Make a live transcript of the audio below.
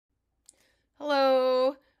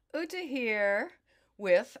Hello, Uta here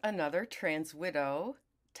with another trans widow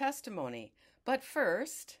testimony. But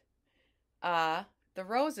first, the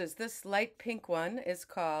roses. This light pink one is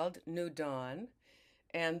called New Dawn,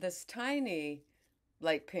 and this tiny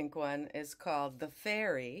light pink one is called The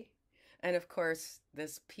Fairy. And of course,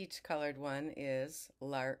 this peach colored one is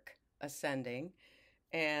Lark Ascending.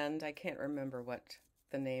 And I can't remember what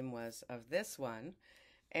the name was of this one.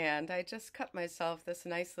 And I just cut myself this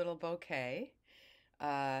nice little bouquet.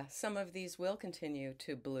 Some of these will continue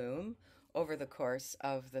to bloom over the course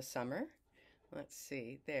of the summer. Let's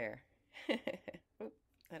see, there. Oop,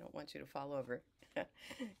 I don't want you to fall over.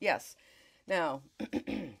 Yes. Now,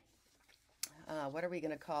 what are we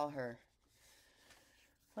going to call her?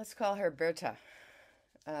 Let's call her Berta.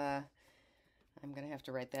 I'm going to have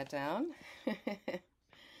to write that down.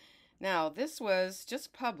 Now, this was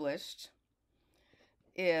just published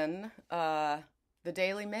in the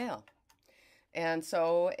Daily Mail. And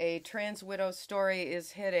so a trans widow story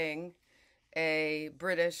is hitting a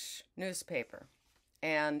British newspaper.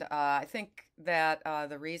 And I think that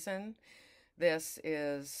the reason this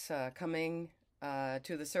is coming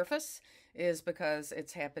to the surface is because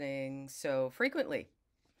it's happening so frequently.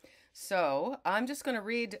 So I'm just going to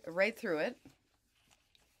read right through it.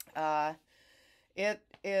 It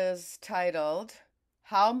is titled,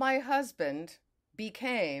 How My Husband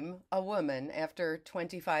Became a Woman After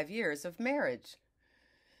 25 Years of Marriage.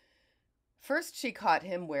 First, she caught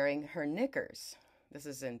him wearing her knickers. This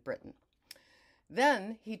is in Britain.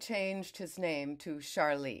 Then he changed his name to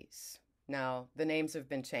Charlize. Now, the names have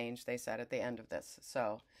been changed, they said at the end of this.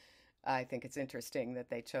 So I think it's interesting that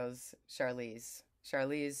they chose Charlize.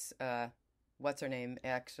 Charlize, what's her name,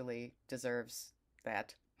 actually deserves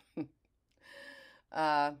that.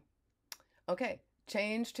 Okay,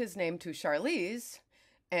 changed his name to Charlize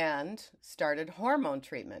and started hormone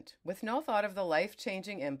treatment with no thought of the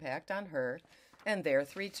life-changing impact on her and their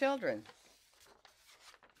 3 children.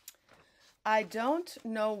 I don't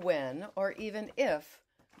know when or even if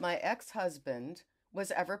my ex-husband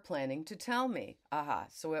was ever planning to tell me. Aha,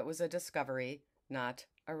 so it was a discovery, not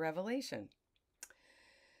a revelation.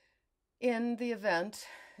 In the event,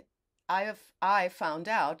 I found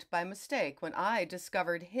out by mistake when I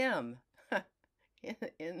discovered him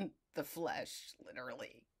in the flesh,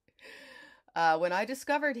 literally. When I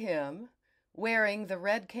discovered him wearing the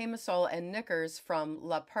red camisole and knickers from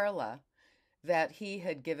La Perla that he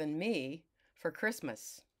had given me for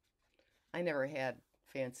Christmas. I never had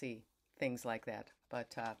fancy things like that,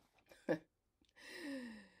 but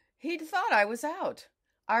he'd thought I was out.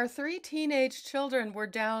 Our 3 teenage children were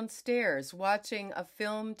downstairs watching a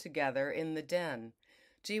film together in the den.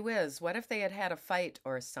 Gee whiz, what if they had had a fight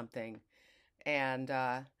or something and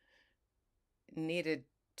needed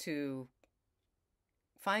to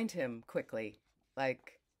find him quickly?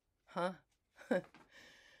 Like, huh?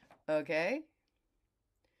 Okay.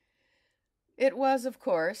 It was, of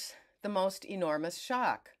course, the most enormous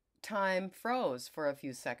shock. Time froze for a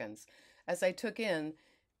few seconds as I took in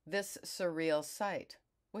this surreal sight.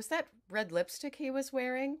 Was that red lipstick he was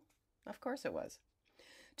wearing? Of course it was.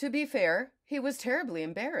 To be fair, he was terribly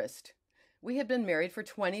embarrassed. We had been married for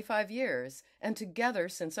 25 years and together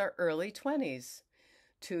since our early 20s.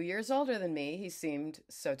 2 years older than me, he seemed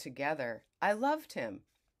so together. I loved him.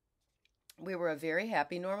 We were a very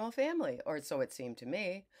happy, normal family, or so it seemed to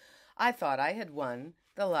me. I thought I had won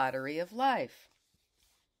the lottery of life.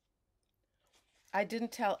 I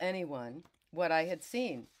didn't tell anyone what I had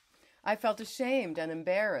seen. I felt ashamed and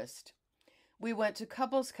embarrassed. We went to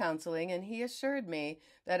couples counseling, and he assured me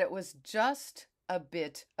that it was just a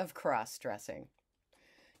bit of cross-dressing.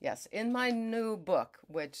 Yes, in my new book,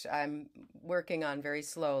 which I'm working on very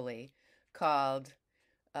slowly, called,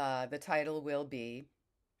 the title will be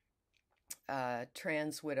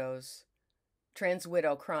Trans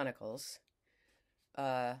Widow Chronicles,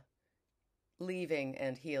 Leaving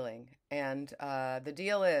and Healing. And the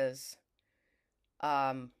deal is,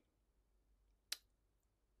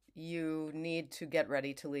 you need to get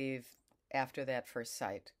ready to leave after that first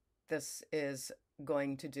sight. This is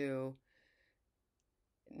going to do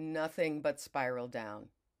nothing but spiral down.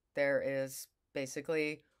 There is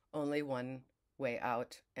basically only one way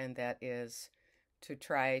out, and that is to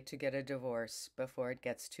try to get a divorce before it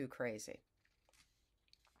gets too crazy.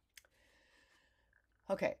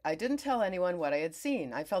 Okay, I didn't tell anyone what I had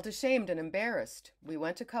seen. I felt ashamed and embarrassed. We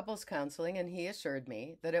went to couples counseling, and he assured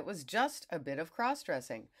me that it was just a bit of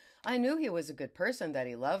cross-dressing. I knew he was a good person, that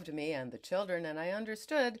he loved me and the children, and I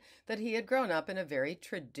understood that he had grown up in a very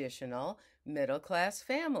traditional middle-class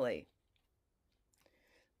family.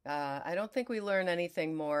 I don't think we learn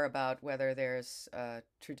anything more about whether there's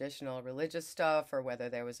traditional religious stuff or whether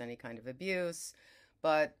there was any kind of abuse,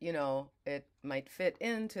 but it might fit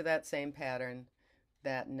into that same pattern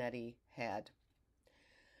that Nettie had.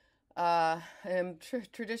 In a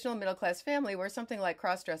traditional middle class family where something like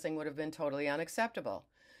cross dressing would have been totally unacceptable,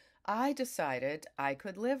 I decided I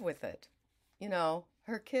could live with it.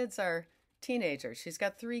 Her kids are teenagers. She's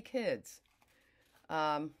got three kids.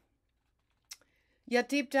 Um, Yet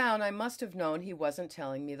deep down, I must have known he wasn't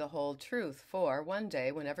telling me the whole truth, for one day,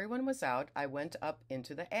 when everyone was out, I went up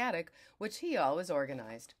into the attic, which he always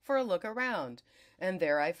organized, for a look around. And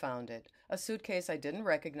there I found it, a suitcase I didn't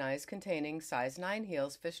recognize containing size 9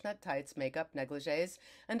 heels, fishnet tights, makeup, negligees,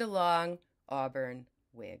 and a long auburn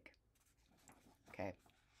wig. Okay,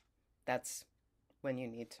 that's when you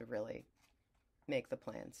need to really make the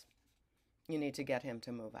plans. You need to get him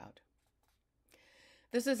to move out.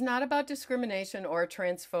 This is not about discrimination or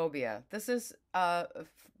transphobia. This is,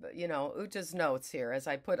 Uta's notes here, as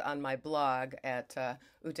I put on my blog at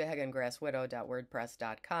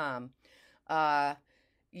utahegengrasswidow.wordpress.com.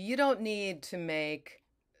 You don't need to make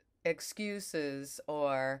excuses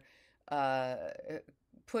or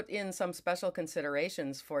put in some special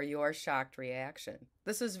considerations for your shocked reaction.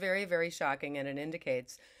 This is very, very shocking, and it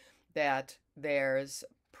indicates that there's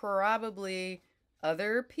probably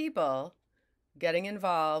other people getting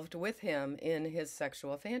involved with him in his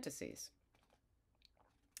sexual fantasies.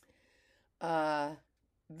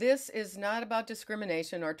 This is not about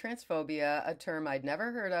discrimination or transphobia, a term I'd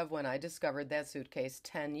never heard of when I discovered that suitcase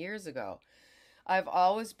 10 years ago. I've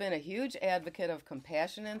always been a huge advocate of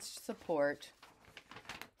compassion and support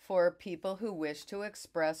for people who wish to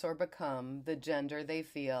express or become the gender they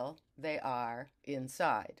feel they are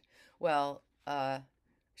inside. Well,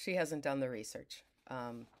 she hasn't done the research.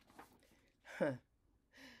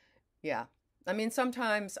 Yeah. I mean,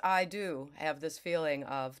 sometimes I do have this feeling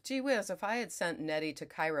of, gee whiz, if I had sent Nettie to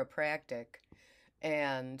chiropractic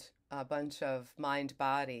and a bunch of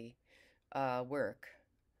mind-body work,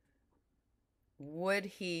 would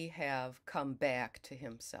he have come back to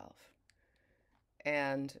himself?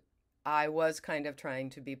 And I was kind of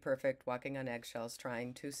trying to be perfect, walking on eggshells,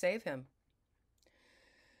 trying to save him.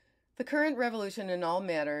 The current revolution in all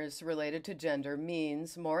matters related to gender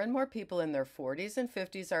means more and more people in their 40s and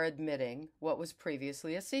 50s are admitting what was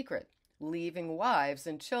previously a secret, leaving wives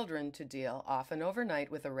and children to deal, often overnight,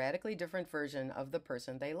 with a radically different version of the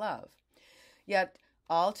person they love. Yet,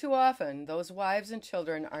 all too often, those wives and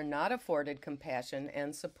children are not afforded compassion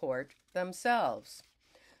and support themselves,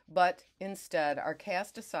 but instead are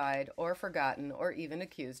cast aside or forgotten or even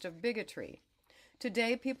accused of bigotry.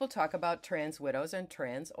 Today, people talk about trans widows and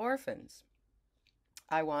trans orphans.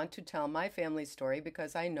 I want to tell my family story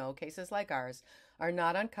because I know cases like ours are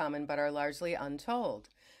not uncommon but are largely untold.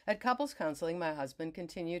 At couples counseling, my husband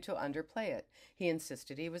continued to underplay it. He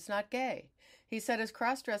insisted he was not gay. He said his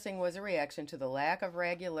cross-dressing was a reaction to the lack of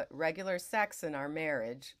regular sex in our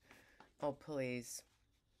marriage. Oh, please.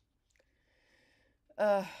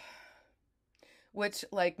 Which,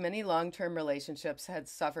 like many long-term relationships, had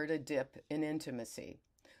suffered a dip in intimacy.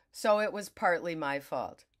 So it was partly my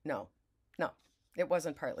fault. No, it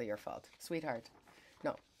wasn't partly your fault, sweetheart.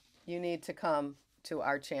 No, you need to come to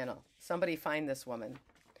our channel. Somebody find this woman.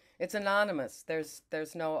 It's anonymous.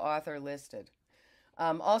 There's no author listed.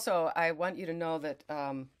 Also, I want you to know that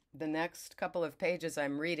the next couple of pages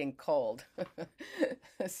I'm reading cold.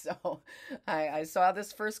 So I saw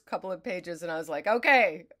this first couple of pages and I was like,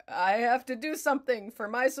 okay, I have to do something for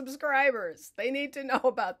my subscribers. They need to know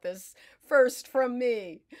about this first from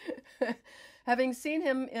me. Having seen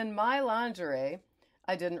him in my lingerie,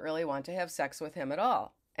 I didn't really want to have sex with him at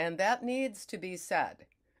all. And that needs to be said.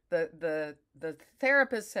 The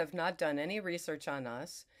therapists have not done any research on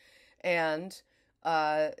us, and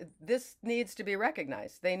this needs to be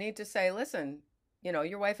recognized. They need to say, listen,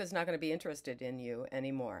 your wife is not going to be interested in you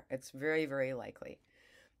anymore. It's very, very likely.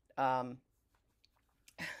 I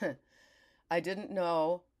didn't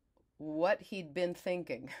know what he'd been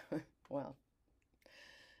thinking. Well,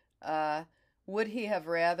 would he have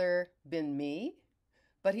rather been me?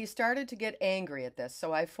 But he started to get angry at this,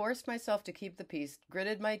 so I forced myself to keep the peace,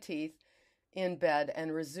 gritted my teeth in bed,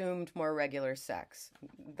 and resumed more regular sex.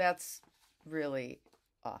 That's really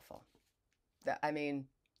awful.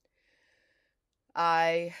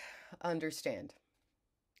 I understand.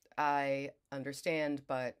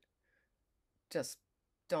 But just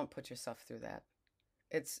don't put yourself through that.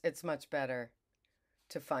 It's much better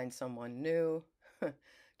to find someone new,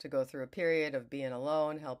 to go through a period of being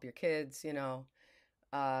alone, help your kids,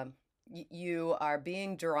 you are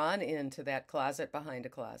being drawn into that closet behind a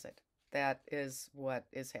closet. That is what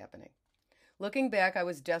is happening. Looking back, I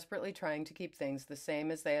was desperately trying to keep things the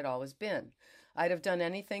same as they had always been. I'd have done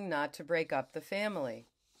anything not to break up the family.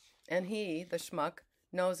 And he, the schmuck,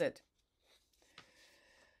 knows it.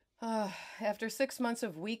 After 6 months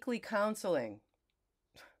of weekly counseling,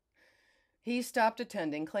 he stopped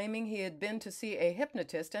attending, claiming he had been to see a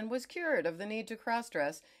hypnotist and was cured of the need to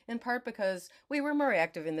cross-dress, in part because we were more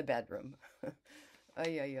active in the bedroom.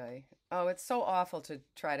 Ay, ay, ay. Oh, it's so awful to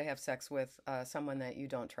try to have sex with someone that you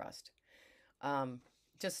don't trust.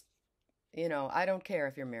 Just, I don't care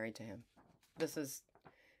if you're married to him.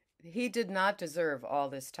 He did not deserve all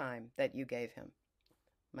this time that you gave him,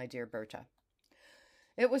 my dear Berta.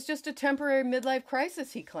 It was just a temporary midlife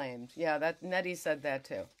crisis, he claimed. Yeah, that Nettie said that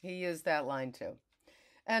too. He used that line too.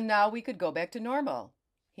 And now we could go back to normal.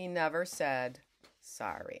 He never said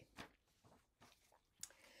sorry.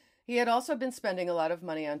 He had also been spending a lot of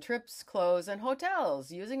money on trips, clothes, and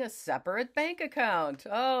hotels, using a separate bank account.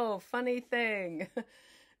 Oh, funny thing.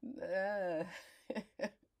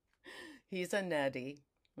 He's a Nettie.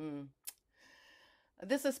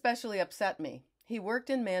 This especially upset me. He worked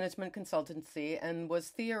in management consultancy and was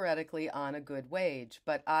theoretically on a good wage,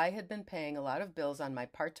 but I had been paying a lot of bills on my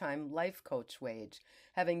part-time life coach wage,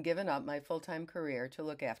 having given up my full-time career to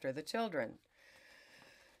look after the children.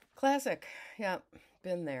 Classic. Yeah,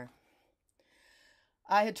 been there.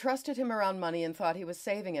 I had trusted him around money and thought he was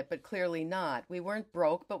saving it, but clearly not. We weren't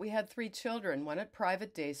broke, but we had 3 children, one at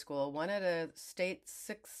private day school, one at a state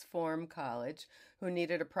 6th form college who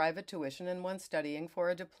needed a private tuition, and one studying for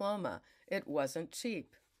a diploma. It wasn't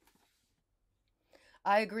cheap.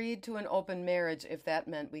 I agreed to an open marriage if that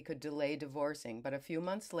meant we could delay divorcing, but a few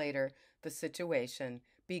months later, the situation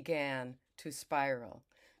began to spiral.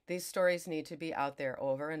 These stories need to be out there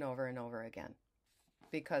over and over and over again,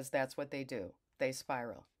 because that's what they do. They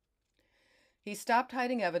spiral. He stopped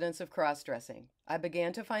hiding evidence of cross-dressing. I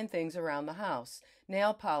began to find things around the house.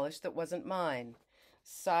 Nail polish that wasn't mine.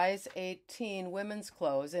 Size 18 women's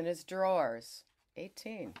clothes in his drawers.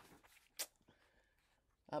 18.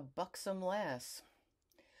 A buxom lass.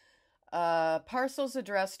 Parcels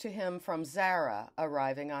addressed to him from Zara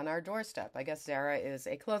arriving on our doorstep. I guess Zara is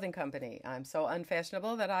a clothing company. I'm so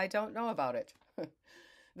unfashionable that I don't know about it.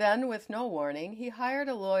 Then, with no warning, he hired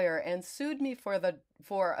a lawyer and sued me for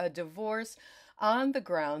a divorce on the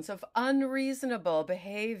grounds of unreasonable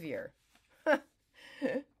behavior.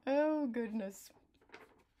 Oh, goodness.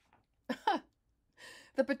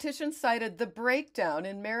 The petition cited the breakdown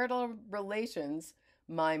in marital relations,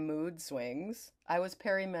 my mood swings. I was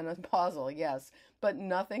perimenopausal, yes, but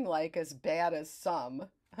nothing like as bad as some.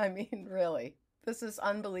 I mean, really, this is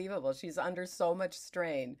unbelievable. She's under so much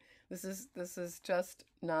strain. This is just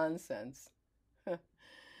nonsense.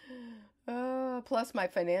 Plus my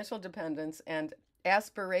financial dependence and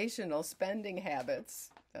aspirational spending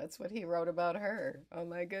habits. That's what he wrote about her. Oh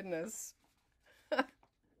my goodness.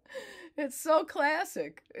 It's so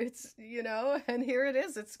classic. It's, and here it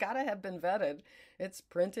is. It's got to have been vetted. It's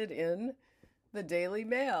printed in the Daily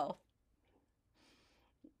Mail.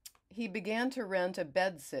 He began to rent a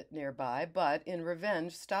bedsit nearby, but in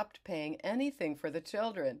revenge stopped paying anything for the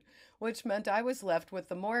children, which meant I was left with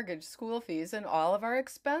the mortgage, school fees, and all of our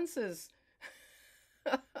expenses.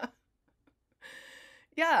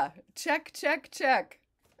 Yeah, check, check, check.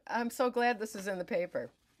 I'm so glad this is in the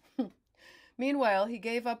paper. Meanwhile, he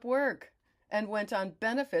gave up work and went on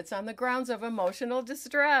benefits on the grounds of emotional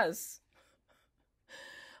distress.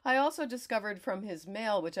 I also discovered from his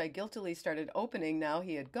mail, which I guiltily started opening now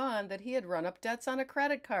he had gone, that he had run up debts on a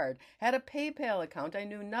credit card, had a PayPal account I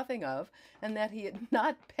knew nothing of, and that he had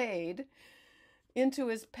not paid into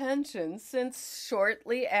his pension since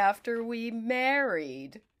shortly after we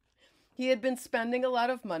married. He had been spending a lot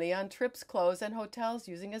of money on trips, clothes, and hotels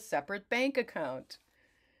using a separate bank account.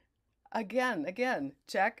 Again,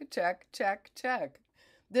 check, check, check, check.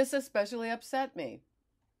 This especially upset me.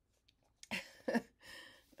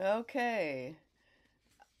 Okay.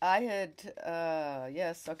 I had,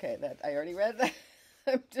 yes, okay, that I already read that.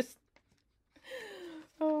 I'm just,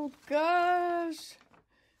 oh gosh.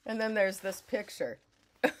 And then there's this picture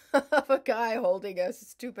of a guy holding a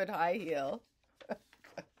stupid high heel.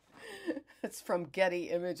 It's from Getty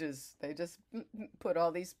Images. They just put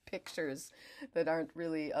all these pictures that aren't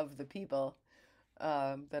really of the people,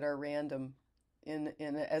 that are random in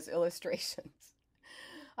as illustrations.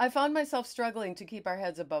 I found myself struggling to keep our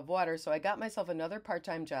heads above water, so I got myself another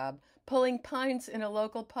part-time job pulling pints in a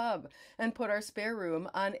local pub and put our spare room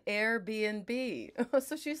on Airbnb.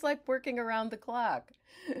 So she's like working around the clock,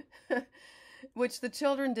 which the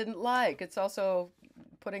children didn't like. It's also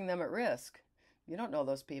putting them at risk. You don't know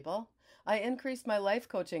those people. I increased my life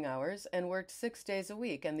coaching hours and worked 6 days a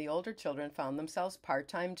week, and the older children found themselves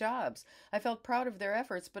part-time jobs. I felt proud of their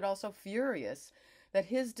efforts, but also furious that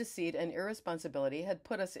his deceit and irresponsibility had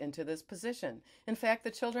put us into this position. In fact,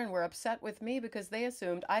 the children were upset with me because they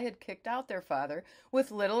assumed I had kicked out their father with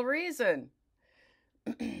little reason.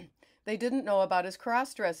 They didn't know about his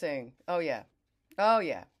cross-dressing. Oh, yeah. Oh,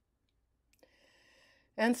 yeah.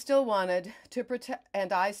 And I still wanted to protect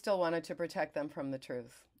them from the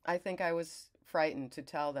truth. I think I was frightened to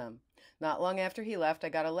tell them. Not long after he left, I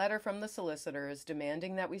got a letter from the solicitors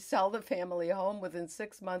demanding that we sell the family home within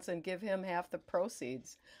 6 months and give him half the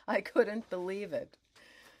proceeds. I couldn't believe it.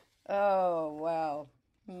 Oh, wow.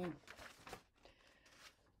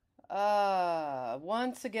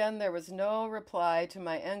 Once again, there was no reply to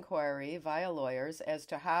my inquiry via lawyers as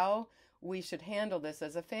to how we should handle this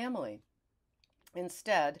as a family.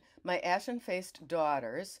 Instead, my ashen-faced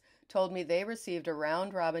daughters told me they received a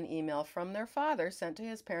round-robin email from their father sent to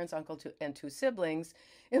his parents, uncle, and two siblings,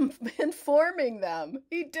 informing them.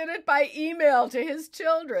 He did it by email to his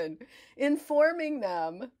children, informing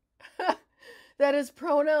them that his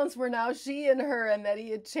pronouns were now she and her and that he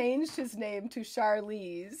had changed his name to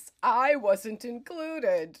Charlize. I wasn't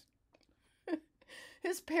included.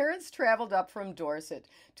 His parents traveled up from Dorset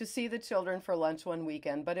to see the children for lunch one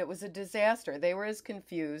weekend, but it was a disaster. They were as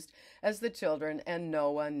confused as the children, and no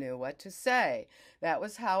one knew what to say. That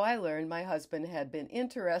was how I learned my husband had been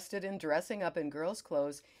interested in dressing up in girls'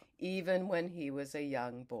 clothes even when he was a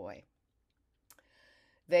young boy.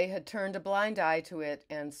 They had turned a blind eye to it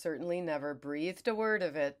and certainly never breathed a word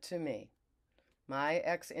of it to me. My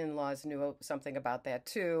ex-in-laws knew something about that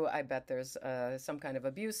too. I bet there's some kind of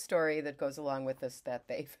abuse story that goes along with this that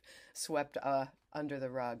they've swept under the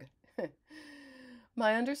rug.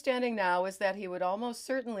 My understanding now is that he would almost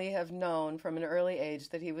certainly have known from an early age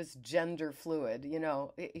that he was gender fluid. You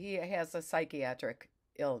know, he has a psychiatric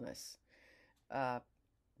illness.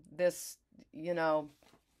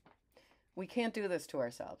 We can't do this to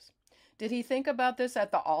ourselves. Did he think about this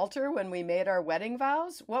at the altar when we made our wedding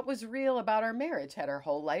vows? What was real about our marriage? Had our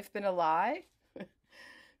whole life been a lie?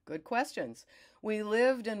 Good questions. We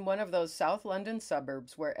lived in one of those South London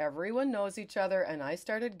suburbs where everyone knows each other, and I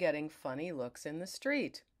started getting funny looks in the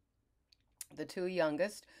street. The two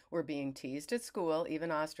youngest were being teased at school,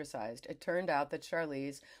 even ostracized. It turned out that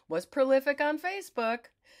Charlize was prolific on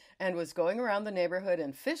Facebook and was going around the neighborhood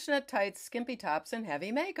in fishnet tights, skimpy tops, and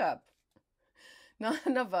heavy makeup.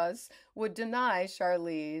 None of us would deny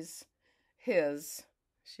Charlize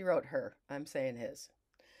she wrote her, I'm saying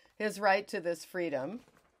his right to this freedom.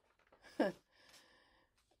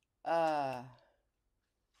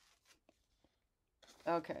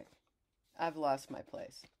 Okay, I've lost my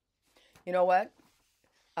place. You know what?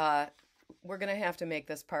 We're going to have to make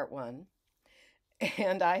this part 1,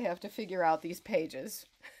 and I have to figure out these pages,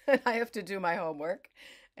 and I have to do my homework,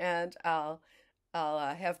 and I'll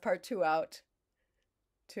have part 2 out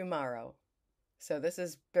tomorrow. So this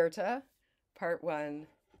is Berta, part 1.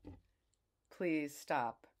 Please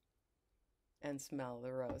stop and smell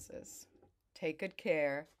the roses. Take good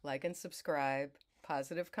care, like and subscribe,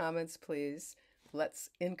 positive comments, please. Let's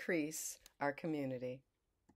increase our community.